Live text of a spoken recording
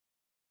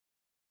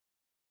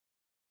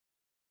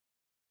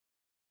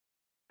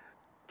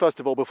First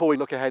of all, before we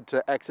look ahead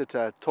to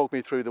Exeter, talk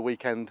me through the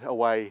weekend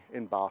away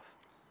in Bath.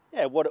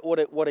 Yeah,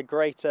 what a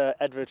great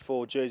advert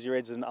for Jersey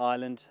Reds in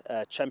Ireland,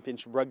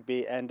 championship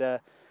rugby and a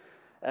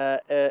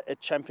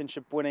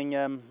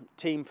championship-winning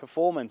team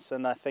performance.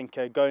 And I think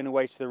going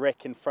away to the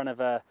Rec in front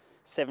of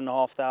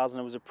 7,500,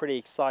 it was a pretty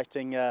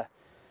exciting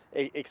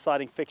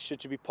fixture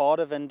to be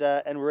part of, and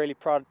we're really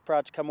proud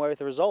to come away with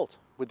the result.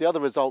 With the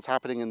other results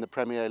happening in the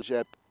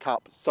Premiership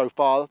Cup so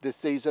far this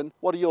season,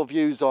 what are your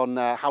views on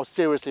how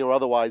seriously or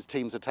otherwise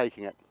teams are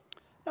taking it?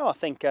 No, I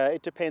think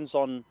it depends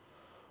on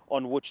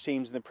which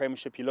teams in the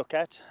Premiership you look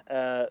at.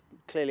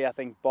 Clearly, I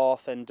think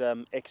Bath and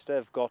Exeter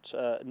have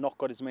not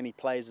got as many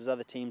players as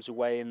other teams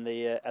away in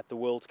at the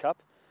World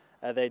Cup.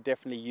 They're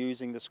definitely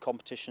using this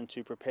competition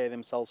to prepare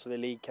themselves for the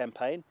league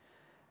campaign,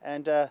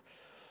 and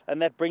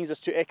that brings us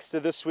to Exeter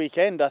this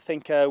weekend. I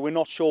think we're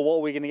not sure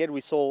what we're going to get.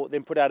 We saw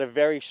them put out a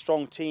very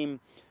strong team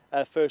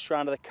first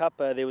round of the Cup.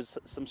 There was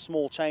some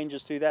small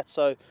changes through that,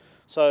 so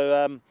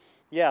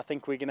yeah, I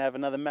think we're going to have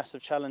another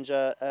massive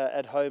challenger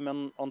at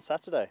home on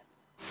Saturday.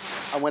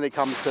 And when it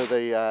comes to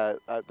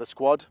the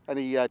squad,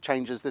 any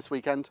changes this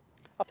weekend?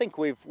 I think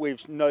we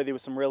know there were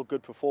some real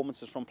good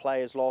performances from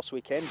players last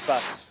weekend,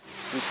 but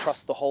we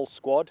trust the whole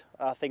squad.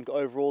 I think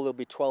overall there'll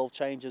be 12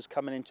 changes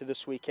coming into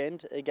this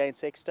weekend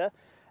against Exeter,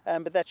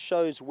 but that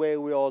shows where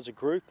we are as a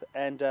group,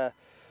 and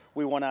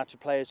we want our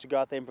players to go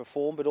out there and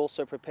perform, but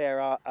also prepare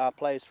our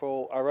players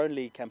for our own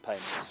league campaign.